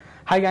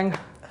Hi gang.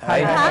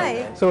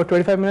 Hi. So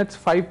 25 minutes,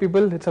 5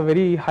 people. It's a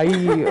very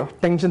high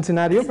tension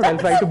scenario, but I'll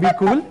try to be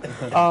cool.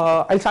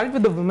 I'll start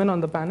with the women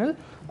on the panel.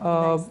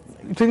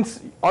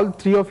 Since all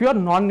three of you are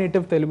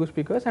non-native Telugu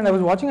speakers, and I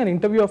was watching an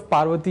interview of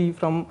Parvathy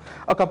from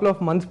a couple of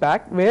months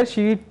back, where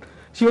she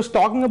was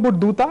talking about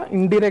Dootha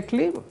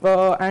indirectly,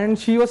 and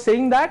she was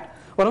saying that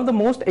one of the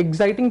most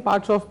exciting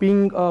parts of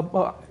being,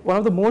 one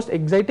of the most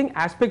exciting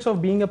aspects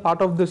of being a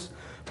part of this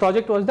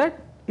project was that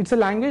it's a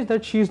language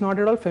that she is not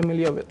at all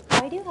familiar with.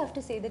 Why do you have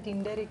to say that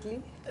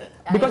indirectly?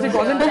 Because it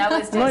wasn't,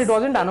 it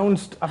wasn't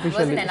announced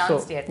officially. It wasn't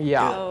announced yet.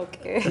 Yeah. Oh,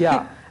 okay.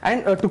 Yeah.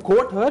 And to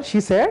quote her,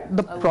 she said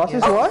the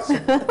process was,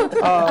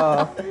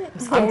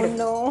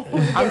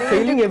 I'm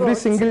failing every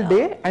single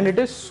day and it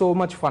is so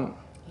much fun.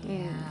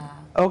 Yeah.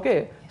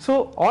 Okay.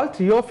 So all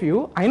three of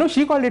you, I know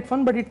she called it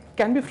fun, but it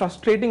can be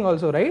frustrating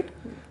also, right?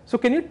 So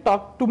can you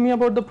talk to me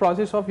about the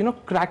process of,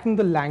 cracking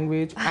the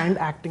language and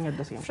acting at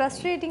the same time?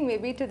 Frustrating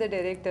maybe to the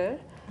director,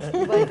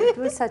 but it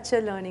was such a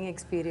learning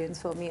experience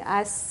for me.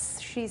 As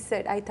she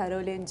said, I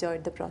thoroughly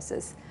enjoyed the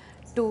process.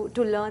 To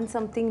learn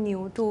something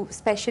new,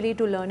 especially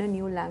to learn a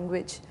new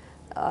language,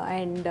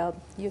 and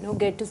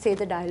get to say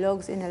the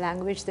dialogues in a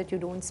language that you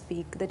don't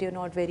speak, that you're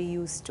not very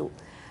used to.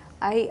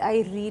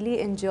 I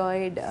really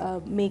enjoyed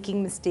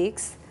making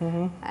mistakes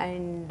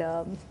and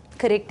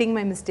correcting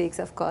my mistakes,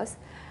 of course.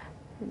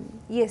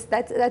 Yes,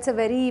 that's a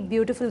very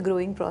beautiful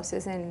growing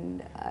process,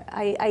 and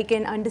I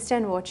can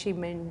understand what she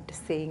meant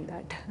saying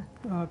that.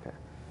 Okay.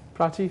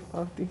 Prachi,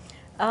 Parvathy?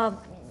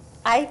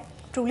 I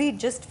truly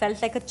just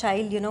felt like a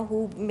child,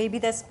 who maybe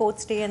there's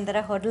sports day and there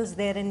are hurdles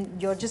there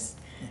and you're just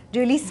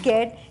really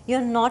scared.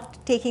 You're not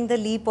taking the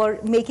leap or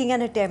making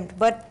an attempt,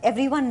 but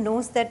everyone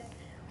knows that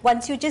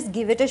once you just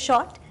give it a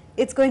shot,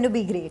 it's going to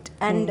be great.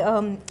 And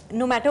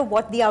no matter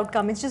what the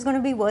outcome, it's just going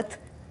to be worth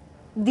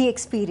the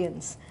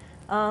experience.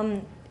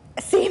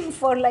 Same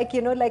for like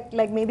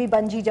maybe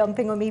bungee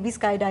jumping or maybe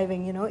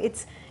skydiving,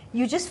 it's,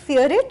 you just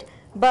fear it,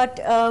 but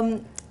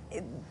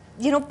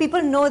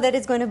people know that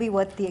it's going to be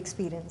worth the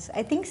experience.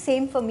 I think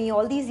same for me.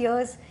 All these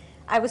years,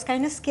 I was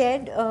kind of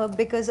scared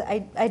because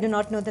I do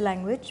not know the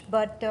language,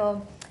 but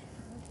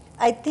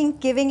I think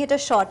giving it a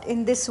shot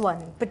in this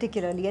one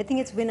particularly, I think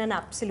it's been an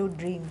absolute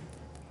dream.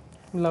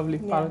 Lovely.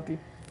 Yeah. Parvathy?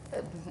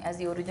 As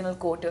the original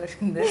quoter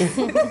in this,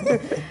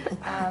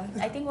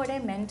 I think what I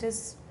meant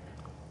is,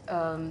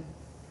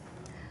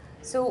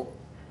 so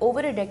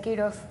over a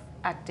decade of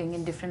acting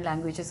in different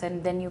languages,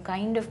 and then you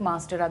kind of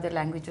master other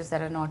languages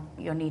that are not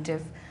your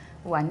native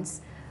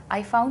ones,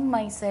 I found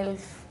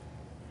myself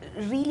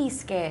really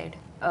scared,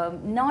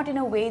 not in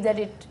a way that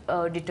it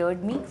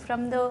deterred me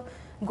from the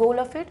goal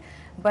of it,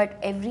 but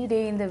every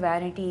day in the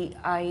vanity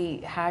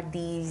I had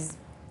these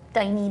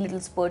tiny little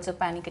spurts of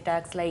panic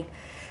attacks, like,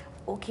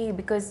 okay,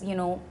 because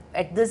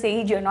at this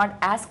age you're not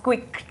as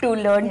quick to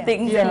learn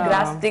things and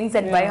grasp things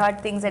and by heart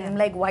things, and I'm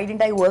like, why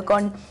didn't I work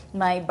on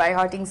my by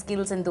hearting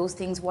skills and those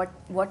things? What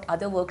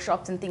other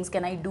workshops and things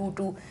can I do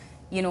to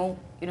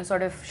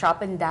sort of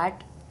sharpen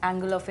that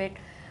angle of it?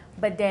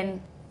 But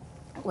then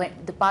when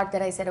the part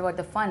that I said about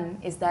the fun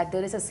is that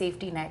there is a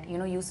safety net.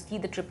 You see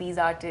the trapeze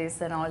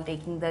artists and all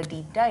taking the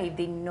deep dive,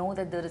 they know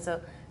that there is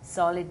a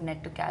solid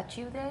net to catch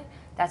you there.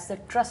 That's the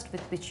trust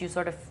with which you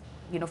sort of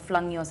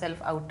flung yourself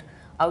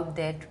out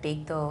there to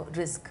take the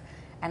risk.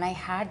 And I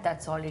had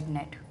that solid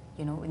net,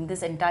 in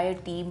this entire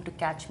team to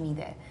catch me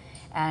there,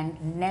 and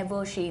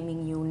never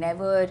shaming you,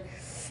 never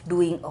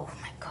doing, oh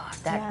my God,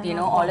 that,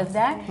 all of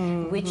that,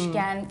 which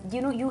can,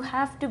 you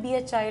have to be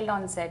a child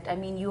on set. I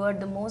mean, you are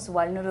the most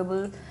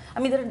vulnerable. I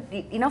mean, there are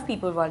enough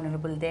people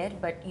vulnerable there,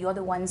 but you're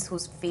the ones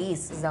whose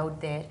face is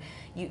out there.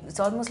 It's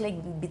almost like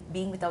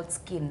being without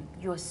skin.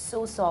 You're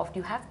so soft.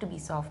 You have to be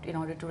soft in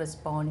order to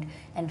respond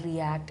and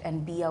react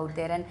and be out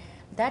there. And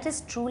that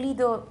is truly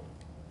the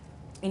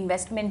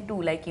investment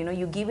too, like,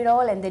 you give it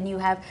all and then you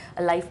have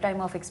a lifetime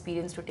of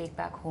experience to take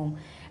back home.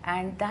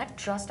 And that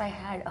trust I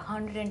had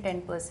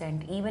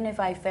 110%, even if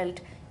I felt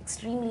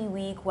extremely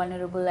weak,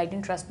 vulnerable, I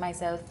didn't trust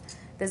myself.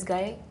 This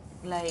guy,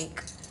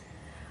 like,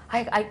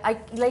 I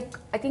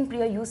think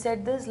Priya, you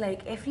said this,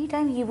 like every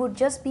time he would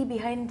just be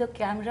behind the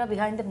camera,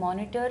 behind the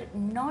monitor,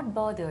 not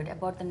bothered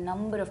about the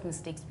number of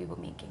mistakes we were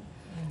making.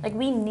 Like,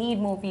 we need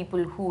more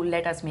people who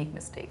let us make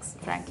mistakes,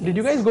 frankly. Did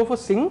you guys go for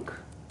sync?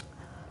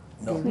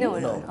 No.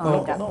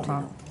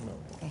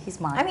 He's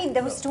smart. I mean,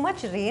 there was too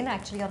much rain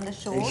actually on the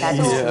show.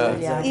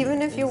 Exactly.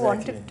 Even if you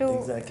wanted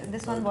to,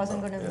 this one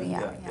wasn't going to be.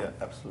 Yeah,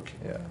 absolutely.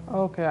 Yeah.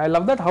 Okay, I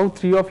love that how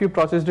three of you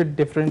processed it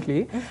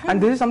differently. And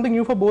this is something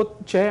new for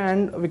both Che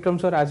and Vikram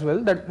sir as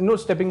well, that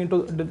stepping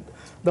into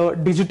the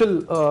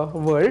digital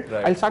world.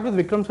 Right. I'll start with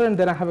Vikram sir and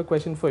then I have a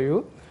question for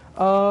you.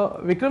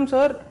 Vikram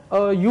sir,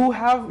 you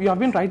have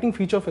been writing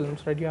feature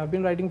films, right? You have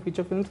been writing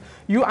feature films.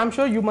 I'm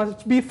sure you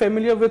must be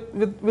familiar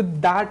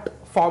with that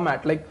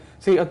format, like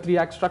say a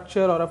 3-act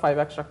structure or a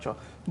 5-act structure.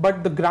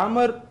 But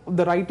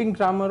the writing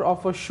grammar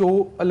of a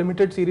show, a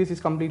limited series, is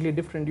completely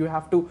different. You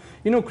have to,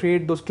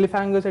 create those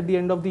cliffhangers at the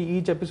end of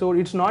each episode.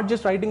 It's not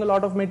just writing a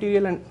lot of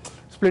material and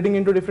splitting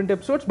into different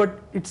episodes, but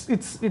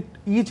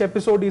each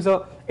episode is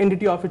a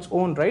entity of its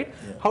own, right?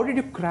 Yeah. How did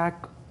you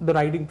crack the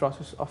writing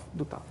process of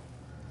Dootha?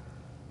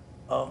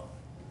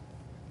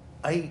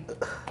 I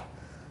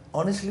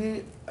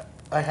honestly,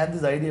 I had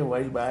this idea a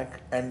while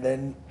back, and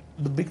then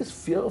the biggest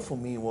fear for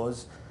me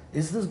was,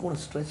 is this going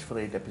to stretch for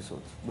 8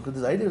 episodes? Because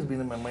this idea has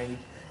been in my mind.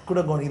 It could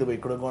have gone either way.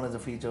 It could have gone as a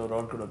feature,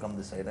 or it could have come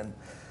this side. And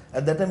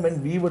at that time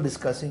when we were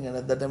discussing, and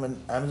at that time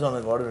when Amazon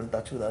had got in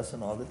touch with us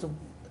and all that, so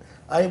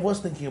I was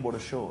thinking about a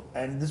show,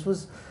 and this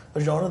was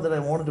a genre that I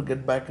wanted to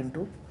get back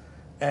into.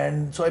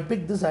 And so I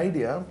picked this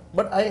idea,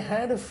 but I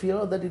had a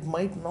fear that it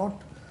might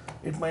not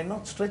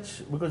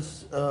stretch,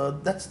 because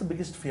that's the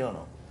biggest fear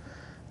now.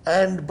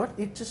 But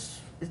it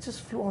just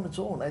flew on its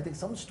own. I think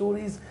some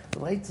stories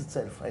writes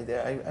itself.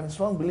 I'm a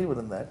strong believer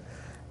in that.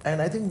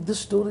 And I think this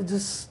story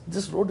just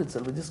wrote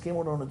itself. It just came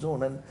out on its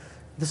own. And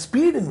the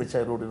speed in which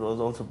I wrote it was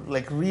also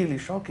like really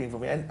shocking for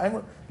me. And I'm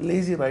a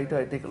lazy writer.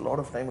 I take a lot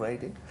of time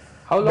writing.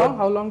 How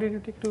long did you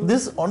take to?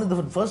 This, on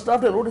the first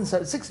draft I wrote in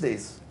 6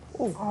 days.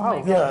 Oh,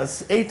 wow. Yeah,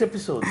 8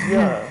 episodes.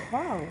 Yeah.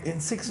 Wow. In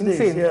 6 Insane.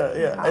 days.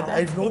 Yeah. Wow, And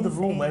I know the that's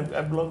room. insane.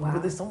 I've blocked,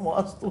 but there's some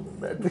vastu in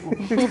that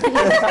room.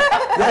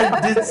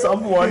 That did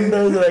some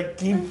wonders. I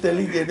keep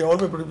telling it. All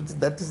my producers,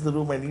 that is the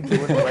room I need to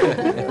go and write.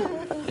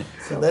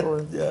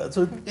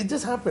 So it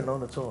just happened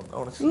on its own,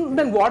 honestly.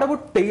 Then what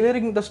about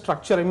tailoring the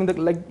structure? I mean,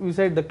 like we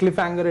said, the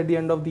cliffhanger at the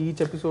end of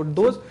each episode.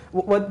 Those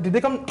did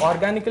they come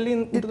organically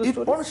into the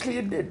story? Honestly,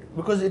 it did,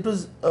 because it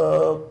was.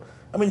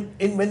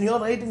 When you're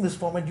writing this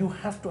format, you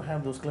have to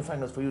have those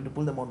cliffhangers for you to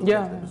pull them onto the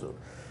next episode.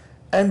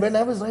 And when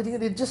I was writing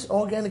it, it just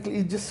organically,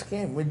 it just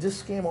came on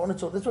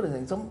its own. That's what I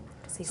think. Some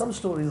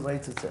stories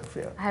writes itself.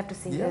 Yeah. I have to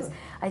say this.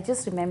 I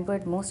just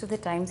remembered most of the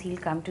times he'll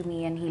come to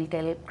me and he'll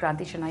tell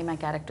Kranti Shenoy, my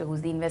character,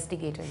 who's the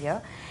investigator here,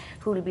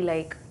 who will be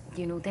like,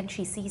 then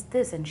she sees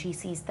this and she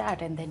sees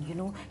that, and then,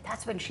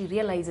 that's when she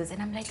realizes,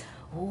 and I'm like,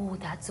 oh,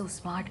 that's so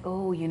smart,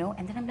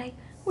 and then I'm like,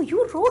 oh,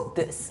 you wrote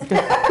this. This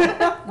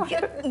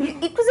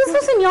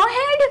was in your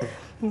head?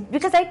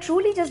 Because I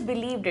truly just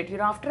believed it.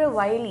 After a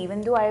while,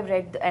 even though I've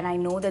read and I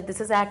know that this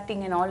is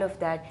acting and all of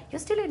that, you're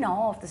still in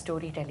awe of the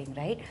storytelling,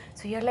 right?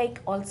 So you're like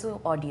also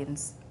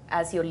audience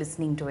as you're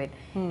listening to it.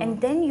 And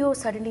then you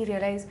suddenly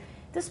realize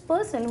this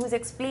person who's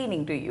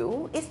explaining to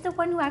you is the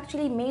one who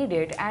actually made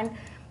it. And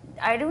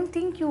I don't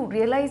think you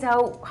realize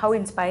how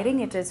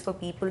inspiring it is for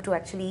people to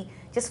actually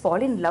just fall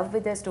in love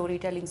with their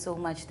storytelling so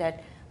much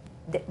that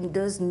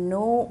there's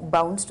no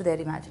bounds to their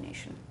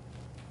imagination.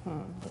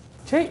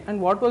 Jay,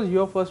 and what was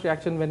your first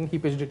reaction when he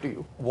pitched it to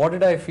you? What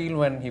did I feel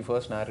when he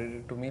first narrated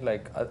it to me?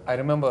 Like, I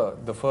remember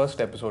the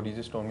first episode, he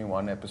just told me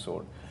one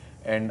episode,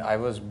 and I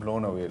was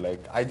blown away.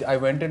 Like, I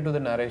went into the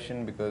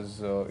narration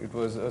because it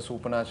was a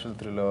supernatural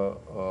thriller,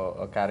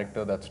 a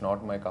character that's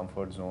not my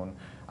comfort zone.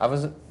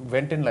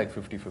 Went in like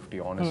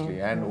 50-50,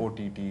 honestly, and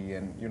OTT,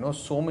 and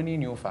so many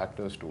new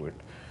factors to it.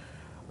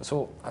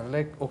 So I was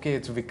like, okay,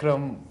 it's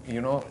Vikram,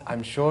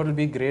 I'm sure it'll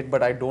be great,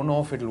 but I don't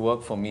know if it'll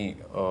work for me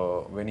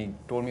when he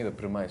told me the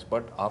premise.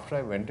 But after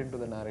I went into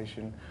the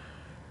narration,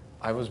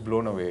 I was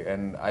blown away.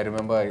 And I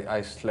remember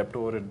I slept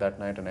over it that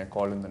night, and I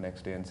called him the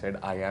next day and said,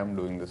 I am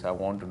doing this, I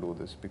want to do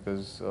this,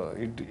 because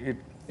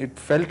it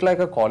felt like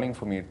a calling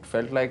for me. It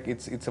felt like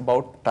it's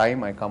about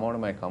time I come out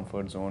of my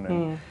comfort zone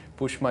and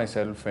push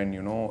myself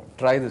and,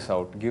 try this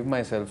out, give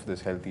myself this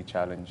healthy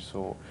challenge.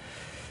 So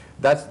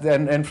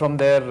and from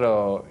there,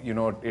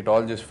 it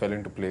all just fell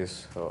into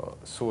place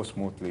so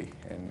smoothly,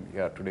 and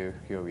today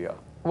here we are.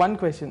 One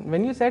question: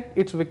 when you said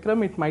it's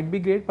Vikram, it might be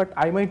great, but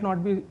I might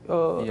not be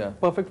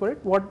perfect for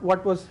it.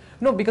 What was?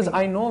 No, because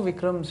I know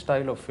Vikram's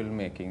style of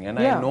filmmaking, and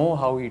I know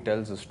how he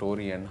tells a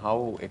story and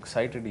how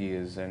excited he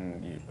is.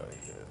 And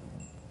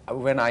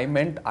when I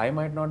meant I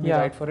might not be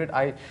right for it,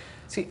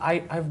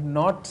 I've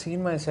not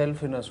seen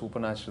myself in a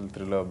supernatural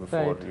thriller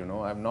before.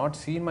 Right. I've not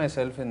seen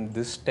myself in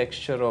this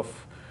texture of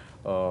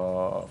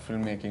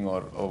filmmaking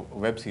or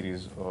web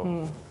series.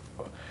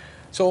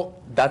 So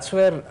that's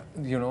where,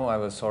 I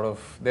was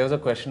there was a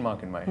question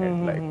mark in my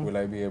head, like, will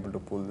I be able to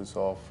pull this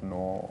off?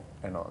 No,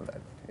 and all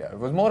that. Yeah, it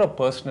was more a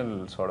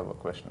personal sort of a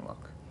question mark.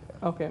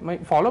 Yeah. Okay, my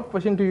follow-up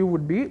question to you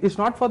would be, it's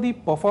not for the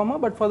performer,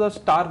 but for the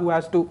star who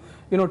has to,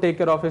 take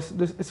care of his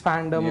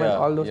fandom and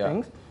all those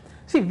things.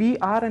 See, we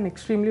are an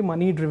extremely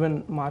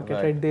money-driven market,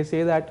 right? They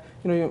say that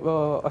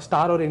a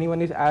star or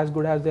anyone is as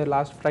good as their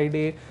last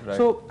Friday. Right.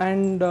 So,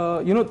 and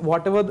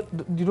whatever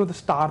the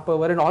star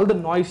power and all the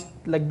noise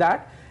like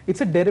that,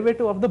 it's a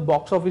derivative of the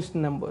box office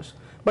numbers.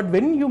 But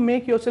when you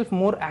make yourself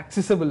more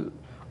accessible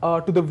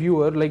to the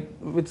viewer, like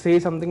with say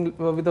something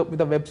with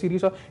a web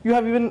series, or you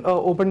have even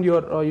opened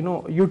your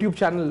YouTube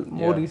channel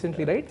more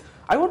recently, right?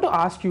 I want to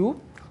ask you,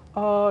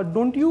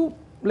 don't you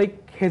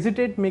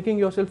hesitate making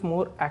yourself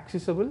more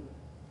accessible?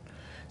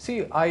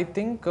 See, I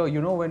think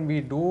when we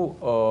do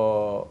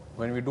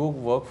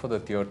work for the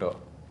theatre,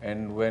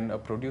 and when a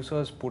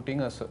producer is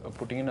putting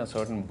in a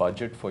certain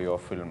budget for your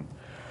film,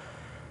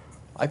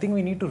 I think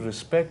we need to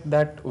respect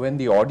that when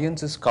the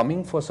audience is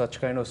coming for such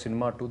kind of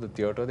cinema to the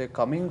theatre, they're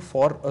coming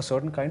for a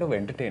certain kind of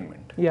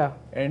entertainment. Yeah.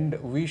 And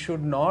we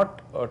should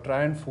not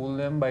try and fool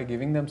them by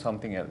giving them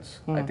something else.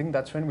 I think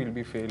that's when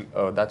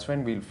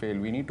we'll fail.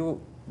 We need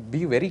to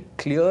be very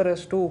clear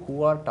as to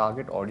who our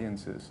target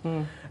audience is.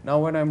 Now,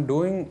 when I'm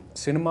doing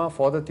cinema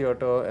for the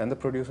theatre and the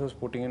producer's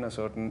putting in a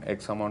certain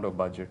X amount of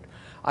budget,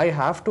 I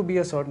have to be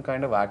a certain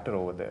kind of actor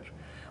over there.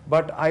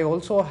 But I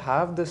also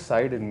have this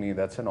side in me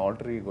that's an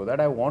alter ego that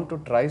I want to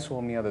try so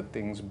many other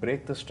things,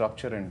 break the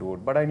structure and do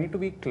it. But I need to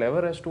be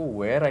clever as to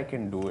where I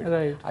can do it.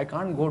 Right. I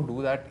can't go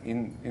do that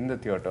in the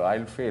theatre.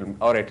 I'll fail.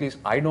 Or at least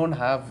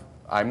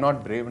I'm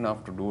not brave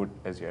enough to do it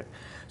as yet.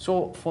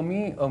 So for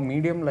me, a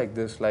medium like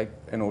this, like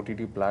an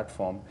OTT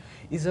platform,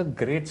 is a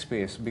great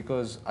space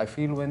because I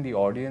feel when the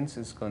audience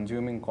is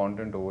consuming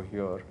content over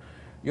here,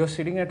 you're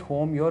sitting at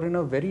home, you're in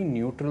a very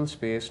neutral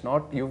space.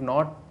 You've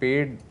not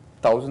paid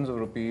thousands of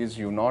rupees,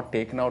 you've not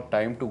taken out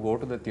time to go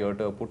to the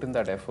theatre, put in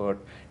that effort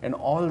and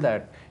all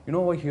that.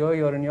 Over here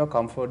you're in your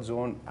comfort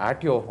zone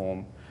at your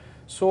home.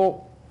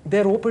 So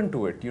they're open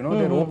to it,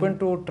 they're open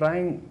to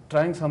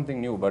trying something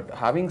new. But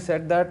having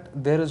said that,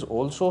 there is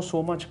also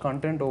so much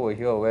content over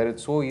here where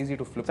it's so easy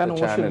to flip the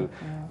channel.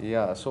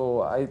 Yeah,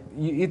 so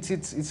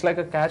it's like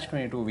a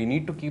catch-22. We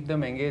need to keep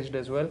them engaged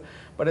as well,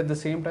 but at the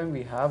same time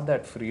we have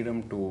that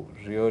freedom to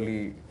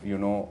really,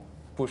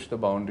 push the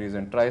boundaries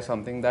and try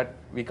something that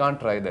we can't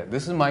try there.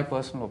 This is my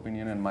personal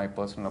opinion and my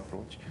personal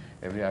approach.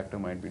 Every actor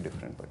might be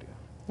different, but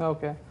yeah.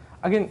 Okay.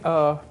 Again,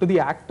 to the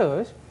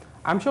actors,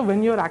 I'm sure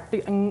when you're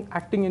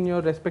acting in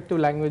your respective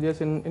languages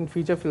in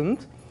feature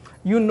films,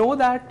 you know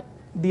that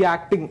the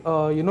acting,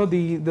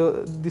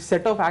 the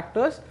set of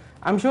actors,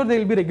 I'm sure there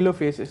will be regular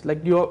faces.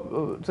 Like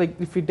it's like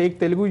if you take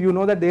Telugu, you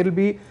know that there will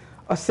be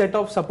a set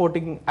of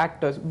supporting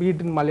actors, be it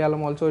in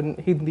Malayalam, also in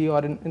Hindi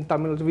or in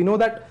Tamil. So we know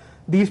that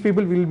these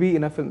people will be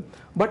in a film.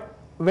 But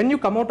when you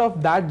come out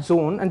of that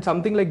zone and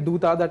something like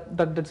Dootha,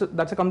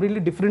 that's a completely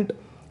different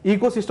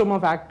ecosystem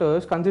of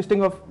actors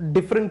consisting of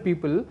different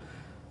people,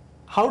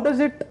 how does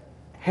it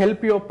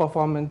help your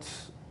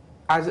performance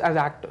as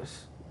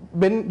actors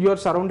when you're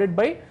surrounded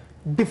by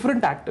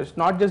different actors,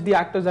 not just the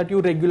actors that you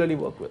regularly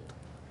work with?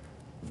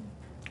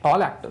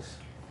 All actors.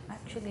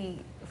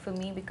 Actually, for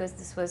me, because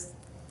this was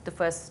the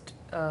first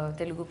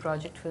Telugu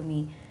project for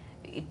me,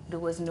 there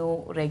was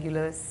no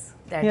regulars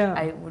that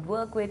I would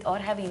work with or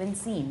have even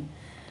seen.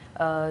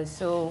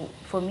 So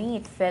for me,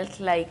 it felt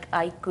like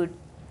I could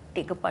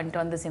take a punt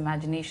on this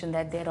imagination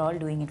that they're all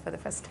doing it for the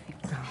first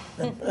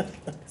time.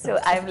 So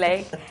I'm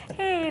like,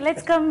 hey,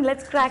 let's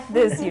crack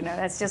this,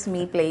 that's just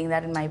me playing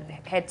that in my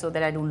head so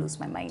that I don't lose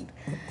my mind.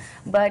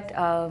 But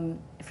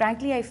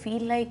frankly, I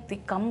feel like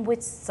they come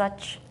with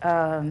such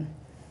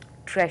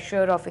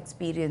treasure of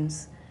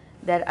experience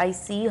that I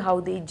see how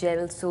they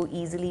gel so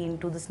easily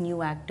into this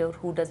new actor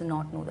who does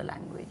not know the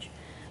language.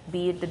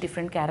 Be it the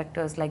different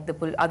characters like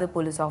the other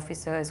police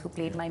officers who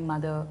played my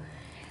mother,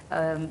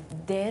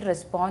 their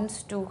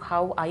response to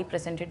how I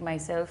presented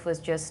myself was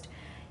just,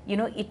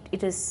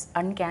 it is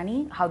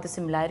uncanny how the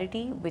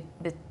similarity with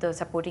the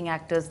supporting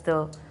actors,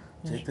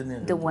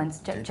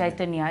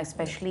 Chaitanya,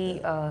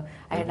 especially, I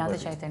had Naga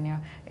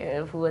Chaitanya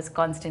who was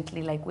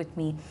constantly with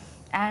me.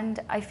 And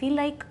I feel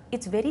like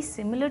it's very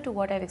similar to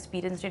what I've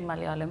experienced in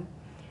Malayalam,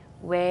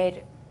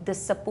 where the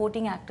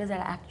supporting actors are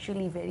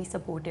actually very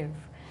supportive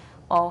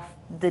of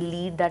the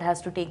lead that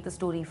has to take the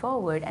story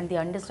forward, and they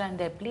understand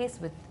their place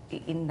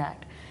in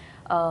that.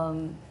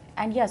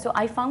 And yeah, so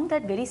I found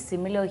that very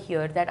similar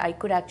here, that I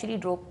could actually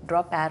draw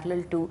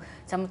parallel to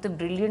some of the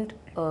brilliant,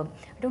 I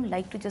don't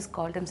like to just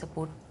call them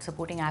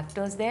supporting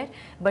actors there,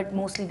 but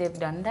mostly they've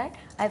done that.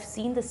 I've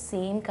seen the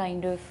same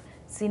kind of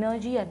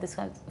synergy,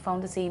 I've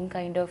found the same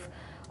kind of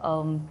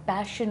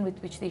passion with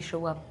which they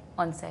show up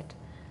on set.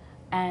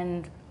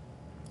 And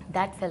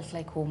that felt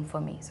like home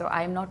for me. So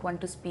I'm not one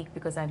to speak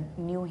because I'm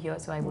new here,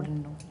 so I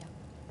wouldn't know.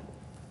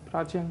 Yeah.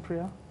 Prachi and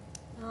Priya?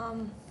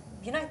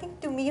 I think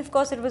to me, of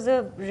course, it was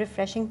a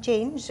refreshing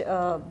change.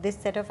 This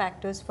set of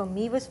actors for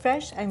me was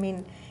fresh. I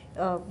mean,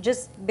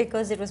 just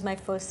because it was my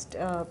first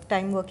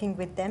time working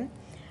with them.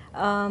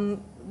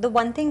 The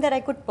one thing that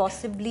I could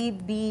possibly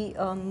be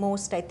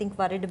most, I think,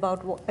 worried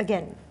about,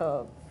 again,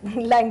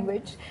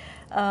 language.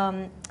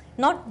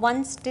 Not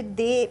once did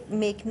they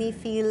make me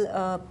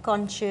feel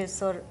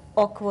conscious or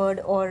awkward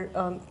or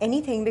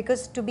anything,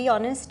 because to be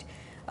honest,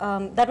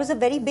 that was a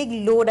very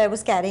big load I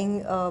was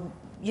carrying,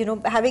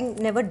 having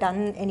never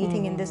done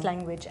anything in this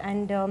language.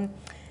 And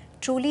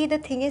truly the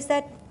thing is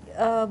that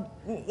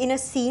in a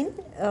scene,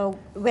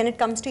 when it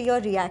comes to your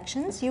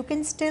reactions, you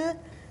can still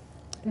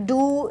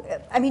do,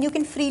 you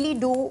can freely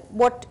do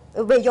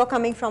where you're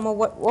coming from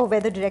or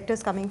where the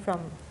director's coming from.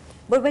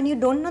 But when you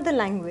don't know the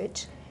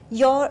language,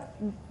 you're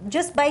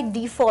just by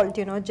default,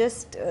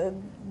 just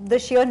the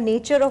sheer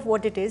nature of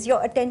what it is,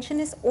 your attention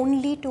is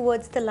only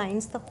towards the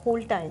lines the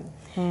whole time.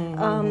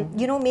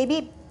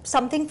 Maybe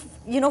something,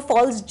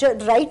 falls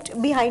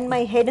right behind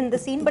my head in the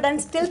scene, but I'm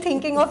still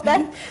thinking of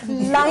that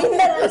line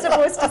that I'm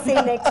supposed to say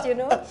next,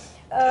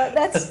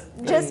 That's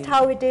just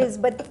how it is.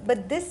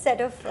 But this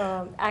set of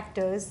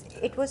actors,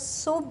 it was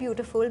so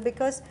beautiful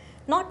because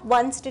not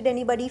once did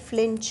anybody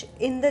flinch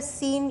in the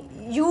scene.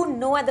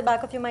 At the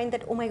back of your mind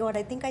that, oh my God,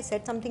 I think I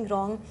said something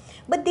wrong.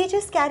 But they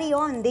just carry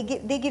on. They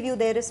give you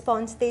their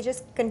response. They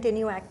just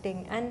continue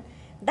acting. And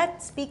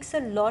that speaks a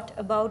lot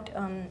about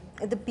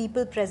the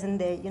people present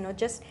there,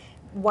 just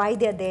why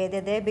they're there. They're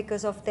there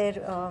because of their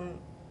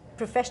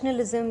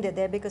professionalism, they're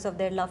there because of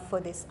their love for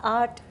this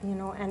art,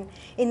 and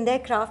in their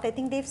craft. I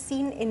think they've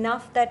seen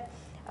enough that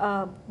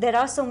there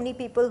are so many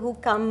people who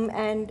come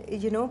and,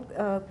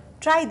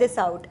 try this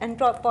out, and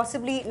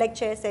possibly, like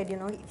Chair said,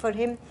 for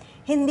him,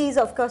 Hindi is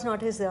of course not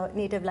his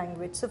native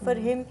language. So for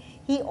him,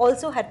 he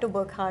also had to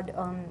work hard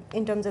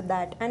in terms of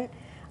that. And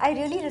I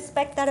really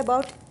respect that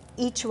about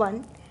each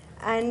one.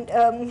 And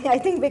I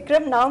think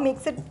Vikram now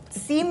makes it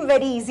seem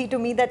very easy to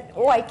me that,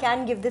 I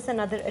can give this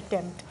another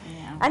attempt.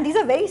 Yeah. And these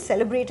are very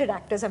celebrated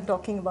actors I'm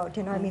talking about,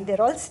 I mean,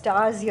 they're all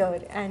stars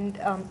here. And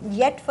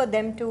yet for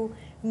them to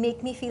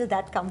make me feel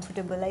that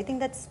comfortable, I think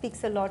that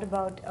speaks a lot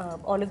about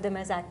all of them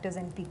as actors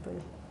and people.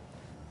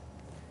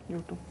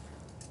 You too.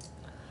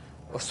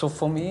 So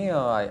for me,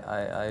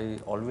 I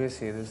always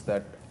say this,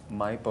 that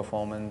my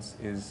performance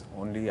is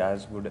only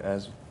as good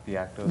as the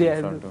actors in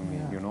front of me,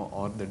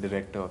 or the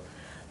director,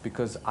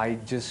 because I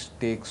just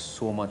take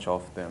so much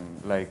of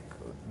them. Like,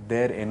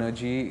 their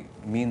energy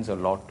means a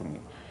lot to me.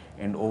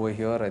 And over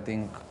here, I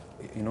think,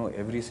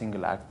 every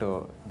single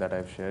actor that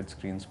I've shared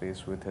screen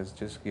space with has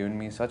just given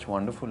me such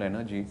wonderful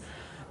energy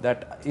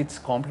that it's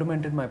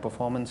complemented my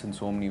performance in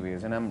so many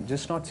ways. And I'm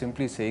just not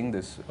simply saying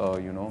this,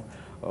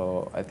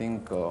 I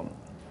think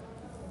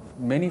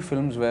many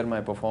films where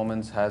my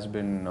performance has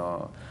been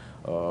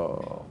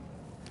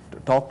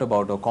talked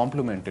about or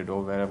complimented,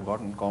 or where I've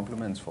gotten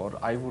compliments for,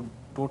 I would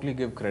totally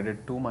give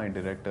credit to my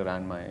director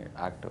and my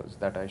actors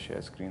that I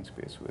share screen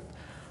space with.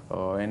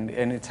 And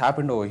it's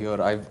happened over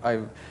here.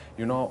 I've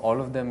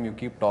all of them, you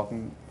keep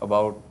talking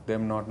about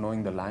them not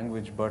knowing the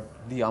language, but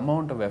the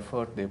amount of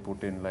effort they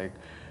put in, like,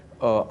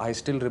 I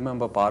still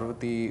remember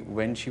Parvathy,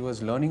 when she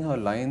was learning her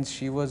lines,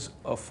 she was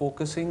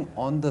focusing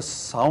on the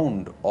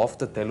sound of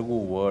the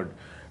Telugu word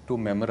to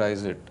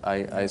memorize it.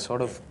 I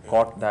sort of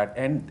caught that,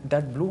 and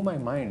that blew my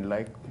mind,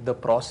 like the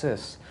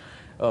process,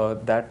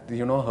 that,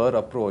 her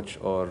approach,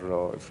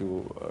 or if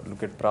you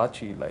look at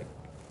Prachi, like,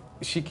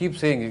 she keeps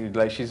saying,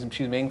 like, she's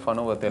making fun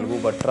of her Telugu,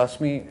 but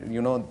trust me,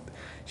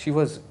 she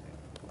was,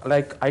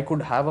 like, I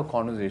could have a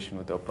conversation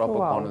with her, proper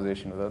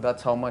conversation with her.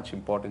 That's how much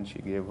importance she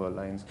gave her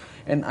lines.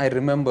 And I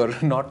remember,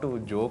 not to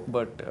joke,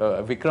 but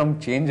Vikram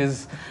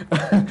changes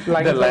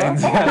the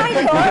lines. Oh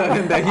my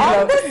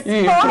God! He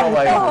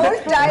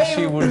improvised. And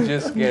she would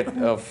just get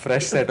a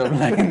fresh set of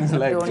lines,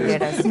 like, Don't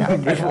get us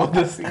started. before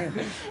the scene.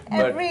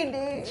 Every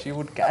day. She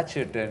would catch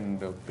it.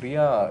 And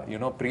Priya,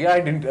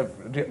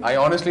 I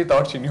honestly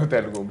thought she knew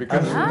Telugu,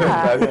 because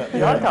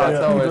that's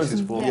how well she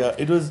spoke. Yeah,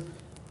 it was.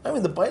 I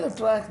mean, the pilot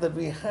track that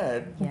we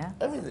had, Yeah.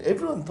 I mean,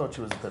 everyone thought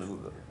she was a Telugu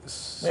girl.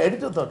 My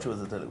editor thought she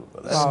was a Telugu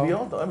girl. And we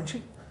all thought, I mean,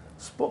 she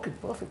spoke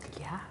it perfectly.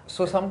 Yeah.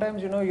 So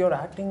sometimes, you're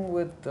acting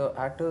with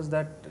actors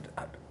that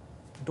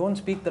don't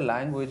speak the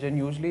language, and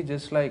usually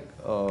just like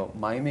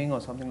miming or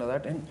something like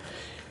that. And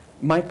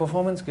my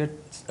performance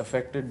gets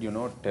affected,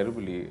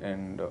 terribly.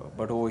 And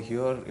but over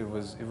here, it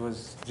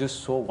was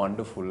just so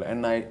wonderful.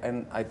 And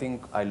I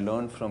think I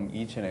learned from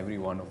each and every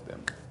one of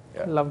them.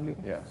 Yeah. Lovely.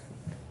 Yeah.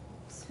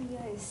 So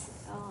yes,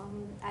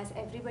 as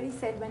everybody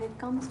said, when it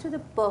comes to the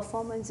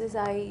performances,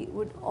 I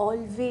would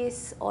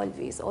always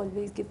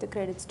give the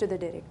credits to the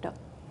director.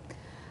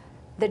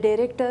 The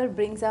director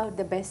brings out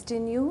the best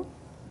in you,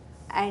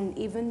 and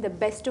even the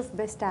best of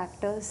best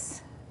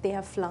actors, they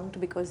have flunked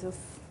because of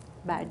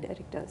bad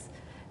directors.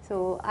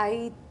 So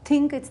I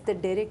think it's the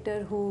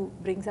director who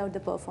brings out the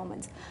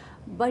performance.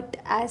 But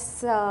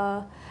as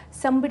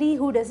somebody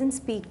who doesn't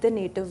speak the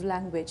native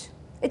language,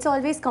 it's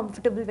always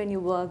comfortable when you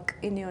work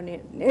in your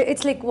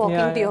it's like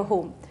walking to your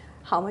home.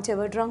 How much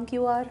ever drunk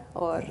you are,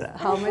 or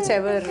how much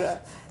ever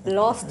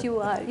lost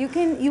you are,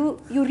 you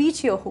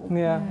reach your home.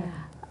 Yeah.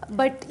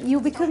 But you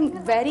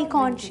become very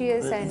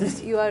conscious, and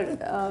you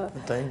are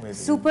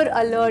super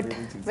alert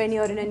when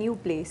you're in a new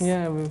place.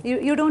 Yeah.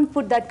 You don't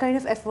put that kind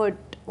of effort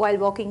while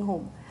walking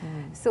home.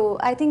 So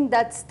I think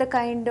that's the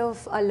kind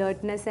of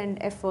alertness and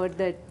effort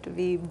that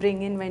we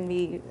bring in when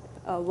we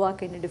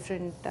work in a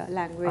different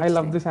language. I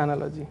love this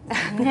analogy.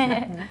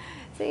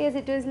 So yes,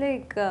 it was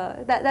like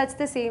that's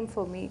the same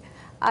for me.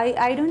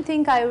 I don't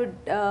think I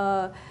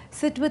would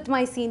sit with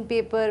my scene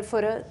paper for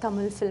a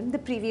Tamil film the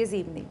previous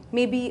evening,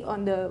 maybe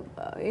on the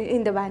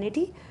in the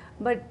vanity,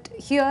 but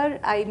here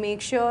I make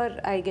sure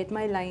I get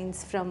my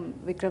lines from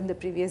Vikram the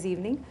previous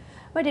evening.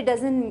 But it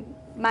doesn't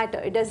matter.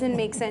 It doesn't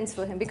make sense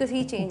for him because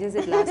he changes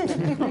it last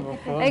minute.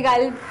 Like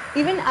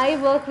I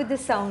work with the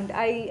sound.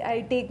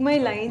 I take my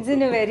lines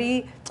in a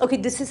very, okay,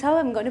 this is how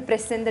I'm going to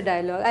present the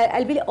dialogue.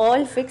 I'll be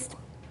all fixed.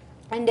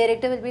 And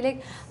director will be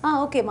like,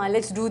 okay, ma,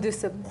 let's do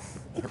this.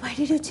 Like, why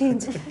did you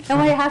change? Now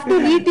I have to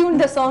retune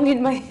the song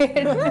in my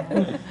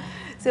head.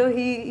 So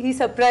he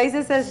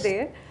surprises us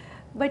there.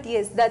 But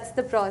yes, that's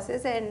the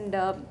process. And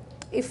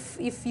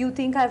if you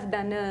think I've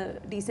done a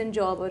decent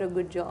job or a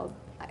good job,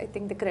 I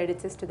think the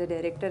credits is to the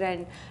director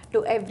and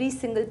to every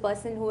single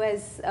person who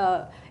has,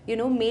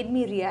 made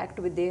me react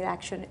with their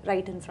action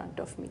right in front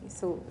of me.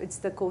 So it's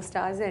the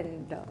co-stars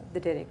and the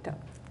director.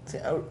 See,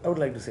 I would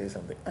like to say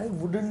something. I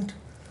wouldn't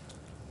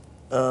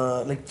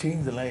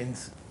change the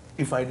lines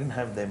if I didn't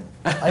have them.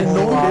 I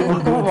know they will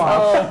do it.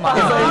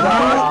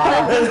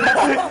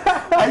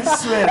 I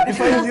swear, if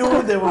I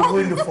knew they were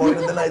going to fall,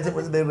 then I said,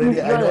 they're ready.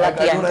 You're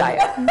lucky I'm tired.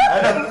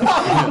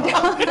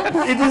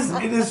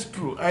 It is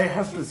true. I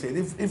have to say,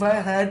 if I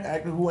had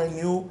actors who I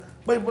knew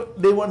by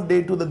day one,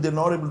 day two that they're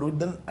not able to do it,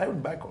 then I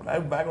would back out.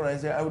 I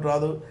say I would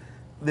rather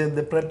they're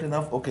prepped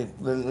enough. Okay,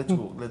 let's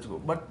go.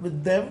 But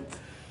with them,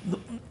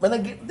 when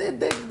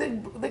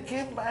they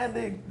came by and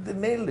they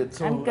nailed it.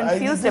 So I'm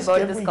confused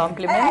about this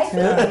compliment. I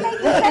feel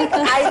like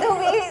either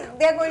way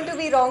they're going to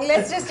be wrong.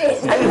 Let's just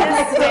change it. I'm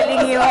just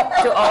telling you,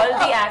 to all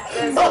the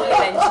actors who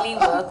eventually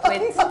work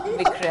with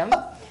Vikram,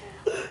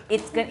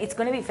 it's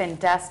going to be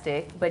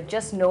fantastic, but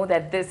just know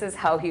that this is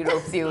how he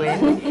ropes you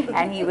in,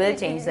 and he will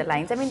change the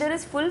lines. I mean, there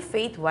is full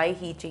faith why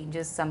he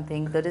changes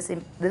something. There is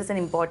an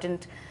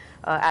important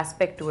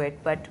aspect to it,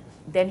 but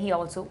then he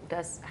also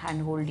does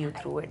handhold you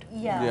through it.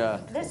 Yeah.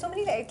 There's so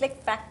many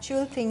like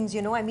factual things,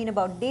 I mean,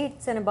 about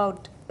dates and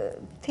about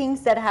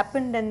things that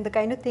happened and the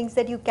kind of things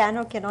that you can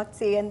or cannot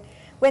say. And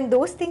when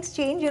those things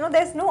change,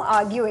 there's no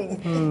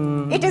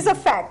arguing. It is a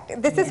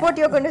fact. This is what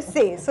you're going to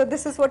say. So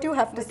this is what you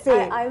have to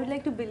say. I would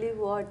like to believe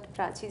what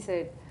Prachi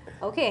said.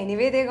 Okay,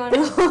 anyway, they're going to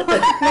mess it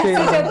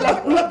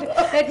up.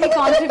 Let me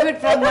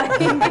contribute from mine.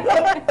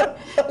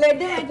 Let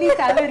them at least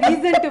have a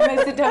reason to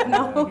mess it up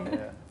now.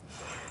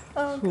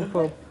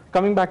 Superb.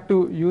 Coming back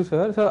to you,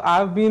 sir. So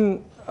I've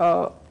been,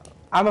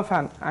 I'm a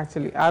fan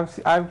actually.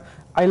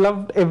 I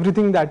loved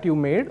everything that you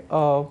made.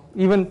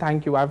 Even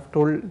thank you. I've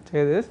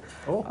say this.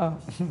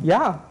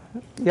 Yeah.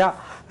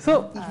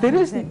 So there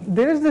is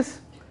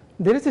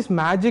this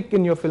magic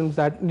in your films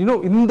that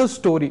in the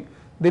story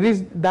there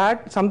is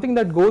that something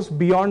that goes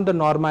beyond the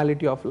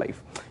normality of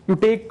life. You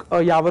take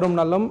Yavaram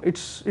Nallam.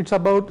 It's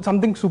about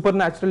something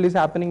supernatural is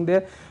happening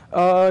there.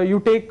 You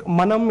take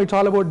Manam, it's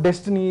all about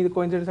destiny, the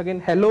coincidence again.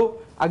 Hello,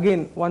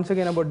 again, once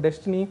again about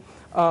destiny.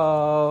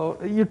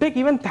 You take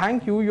even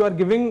Thank You, you are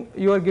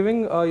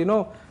giving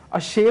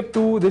a shape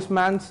to this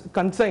man's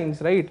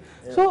concerns, right?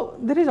 Yeah. So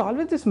there is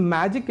always this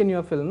magic in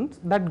your films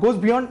that goes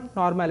beyond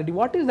normality.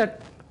 What is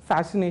that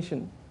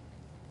fascination?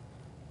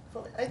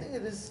 So I think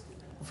it is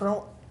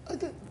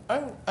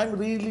I'm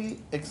really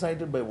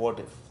excited by what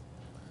if.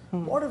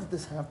 What if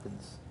this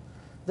happens?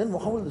 Then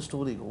how will the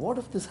story go? What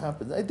if this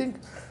happens? I think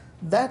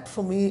that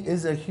for me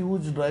is a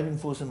huge driving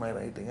force in my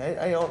writing.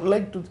 I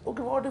like to,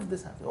 what if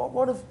this happens?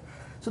 What if?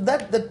 So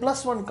that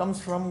plus one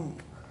comes from,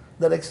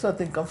 that extra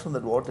thing comes from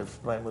that what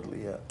if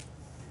primarily, yeah.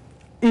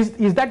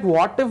 Is that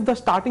what if the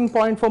starting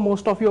point for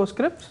most of your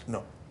scripts?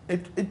 No.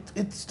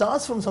 It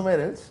starts from somewhere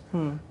else,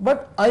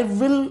 but I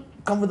will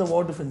come with a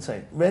what if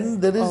inside. When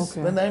there is,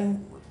 when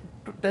I'm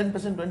 10%,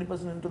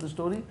 20% into the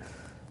story,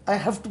 I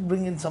have to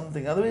bring in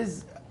something.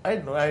 Otherwise, I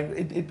don't know,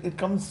 it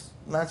comes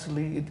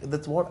naturally.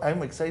 That's what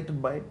I'm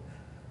excited by.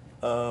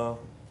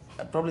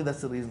 Probably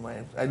that's the reason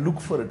why I look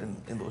for it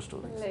in those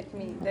stories. Let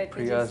me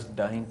Priya's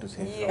dying to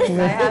say yes,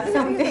 I have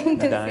something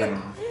to say.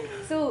 Dying.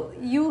 So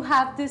you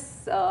have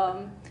this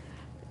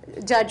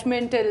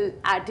judgmental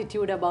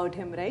attitude about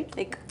him, right?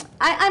 Like,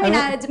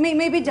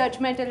 maybe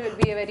judgmental will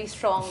be a very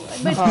strong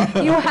word,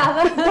 but you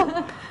have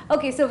a...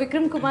 Okay, so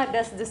Vikram Kumar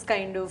does this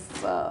kind of...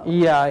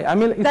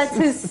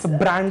 it's a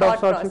brand of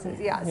sorts. Process.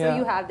 Yeah, so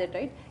you have that,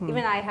 right?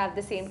 Even I have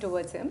the same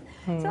towards him.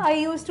 So I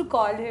used to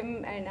call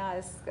him and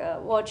ask,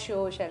 what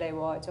show shall I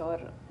watch, or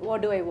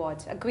what do I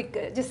watch? A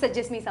quick, just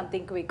suggest me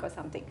something quick or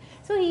something.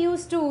 So he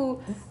used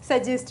to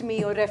suggest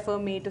me or refer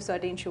me to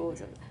certain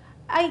shows.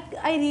 I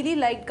really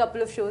liked a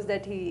couple of shows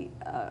that he,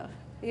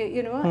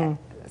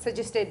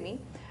 suggested me.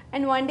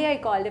 And one day I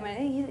called him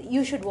and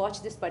you should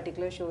watch this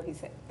particular show, he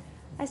said.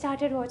 I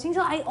started watching.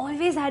 So I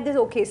always had this,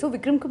 so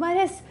Vikram Kumar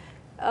has,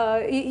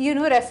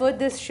 referred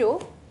this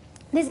show.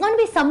 There's going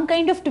to be some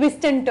kind of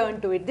twist and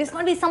turn to it. There's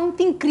going to be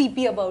something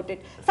creepy about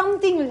it.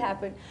 Something will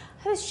happen.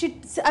 I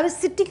was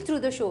sitting through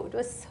the show. It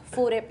was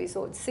 4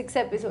 episodes, 6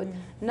 episodes.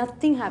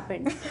 Nothing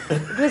happened.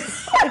 It was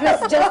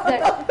just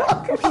that.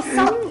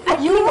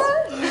 Okay, you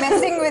were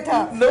messing with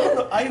her.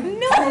 No, I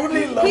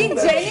truly love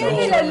that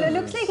show.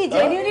 Looks like he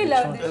genuinely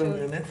loved the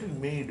show. Netflix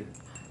made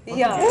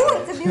Yeah.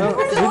 Oh, it's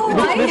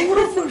a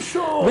beautiful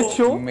show. Which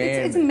show?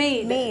 It's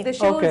Made. Made. The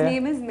show's Okay.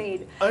 name is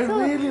Made. I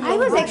really I love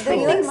was that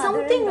expecting Your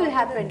something will mother-in-law.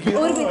 happen.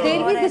 Or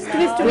there'll be this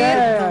twist Yeah,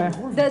 where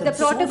the That's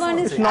so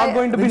protagonist. it's not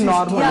going to be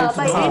normal. Yeah, It's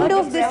by not. end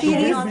of the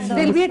series, on the-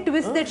 there'll be a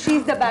twist that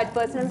she's the bad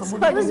person. So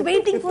I was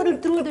waiting for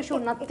it through the show.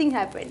 Nothing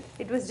happened.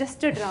 It was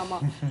just a drama.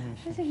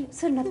 I said,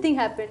 so nothing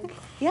happened.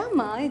 Yeah,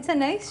 ma, it's a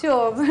nice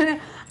show.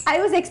 I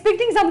was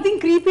expecting something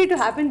creepy to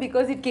happen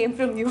because it came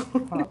from you.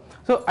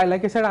 So,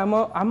 like I said, I'm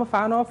a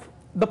fan of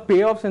the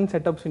payoffs and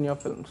setups in your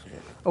films.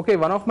 Okay,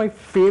 one of my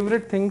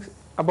favorite things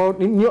about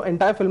in your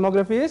entire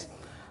filmography is,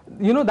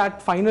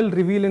 that final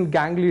reveal in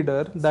Gang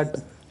Leader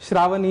that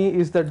Shravani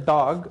is the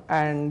dog,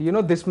 and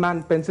this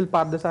man Pencil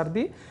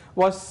Pardasarthi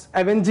was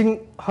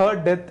avenging her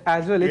death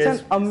as well. It's Yes.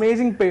 an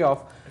amazing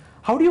payoff.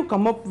 How do you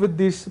come up with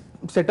these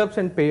setups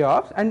and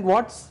payoffs, and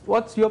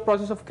what's your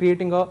process of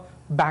creating a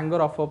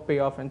banger of a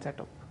payoff and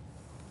setup?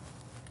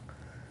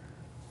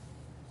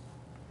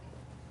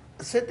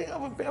 Setting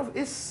up a payoff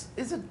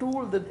is a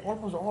tool that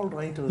almost all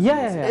writers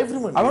Yeah, use. yeah, yeah.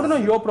 Everyone I want to know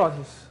uses your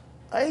process.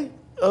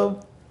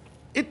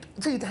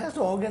 it has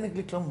to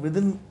organically come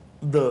within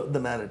the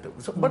narrative.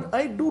 So, but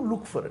I do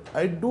look for it.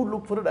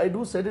 I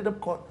do set it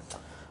up.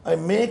 I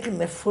make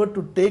an effort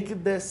to take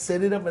it there,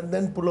 set it up, and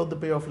then pull out the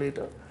payoff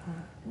later.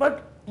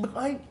 But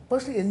I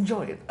personally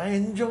enjoy it. I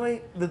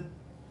enjoy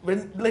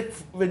when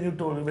you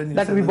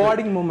That said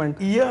rewarding moment.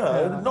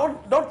 Yeah,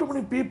 not too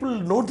many people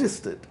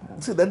noticed it.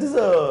 See, that is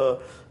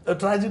a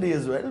tragedy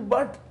as well.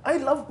 But I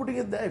love putting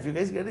it there. If you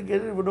guys get it,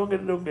 get it. If you don't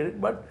get it, don't get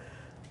it. But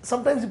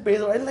sometimes it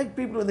pays off. I like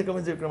people when they come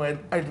and say, Vikram,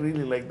 I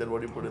really like that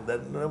what you put in that.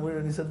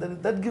 When you said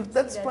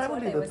that's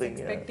primarily the thing.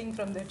 expecting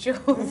from that show.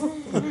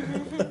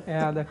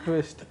 Yeah, that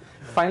twist.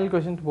 Final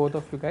question to both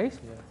of you guys.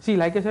 See,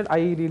 like I said, I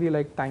really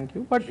like Thank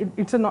You, but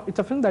it's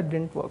a film that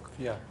didn't work.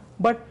 Yeah.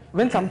 But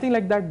when something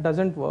like that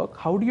doesn't work,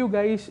 how do you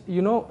guys,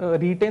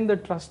 retain the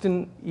trust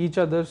in each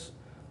other's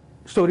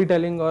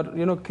storytelling or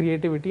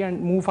creativity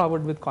and move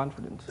forward with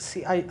confidence?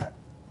 See,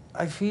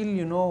 I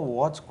feel,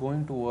 what's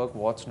going to work,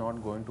 what's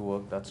not going to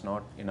work, that's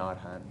not in our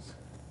hands.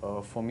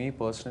 For me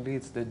personally,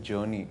 it's the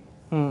journey.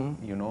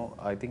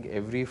 I think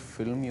every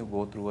film you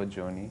go through a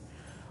journey,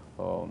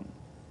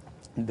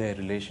 there are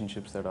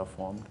relationships that are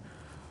formed.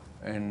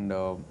 And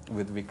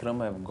with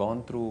Vikram, I've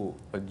gone through,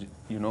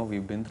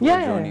 we've been through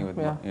a journey with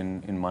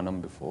in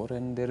Manam before,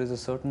 and there is a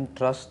certain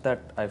trust that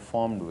I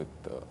formed with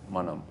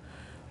Manam.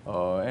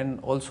 And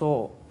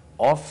also,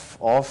 off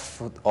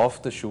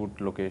the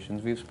shoot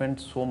locations, we've spent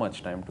so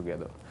much time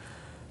together.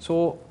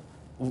 So,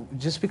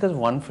 just because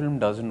one film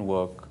doesn't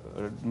work,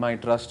 my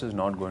trust is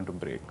not going to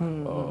break.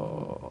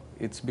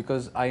 It's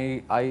because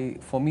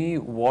for me,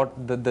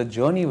 what the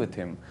journey with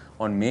him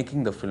on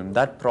making the film,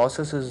 that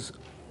process is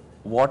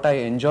what I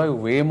enjoy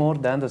way more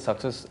than the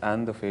success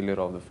and the failure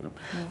of the film.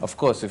 Of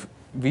course, if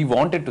we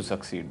want it to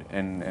succeed,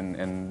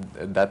 and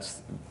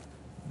that's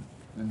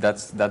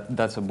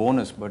a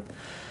bonus. But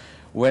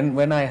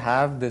when I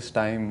have this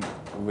time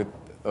with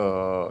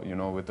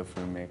with a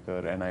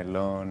filmmaker and I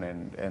learn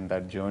and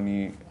that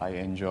journey I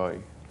enjoy,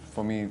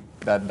 for me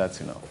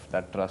that's enough.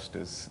 That trust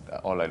is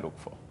all I look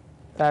for.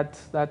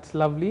 That's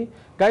lovely.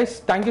 Guys,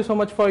 thank you so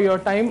much for your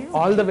time.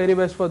 All the very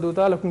best for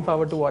Dootha. Looking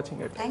forward to watching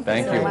it. Thank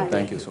Thank you you. so much.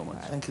 Thank you so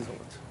much. Thank you so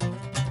much.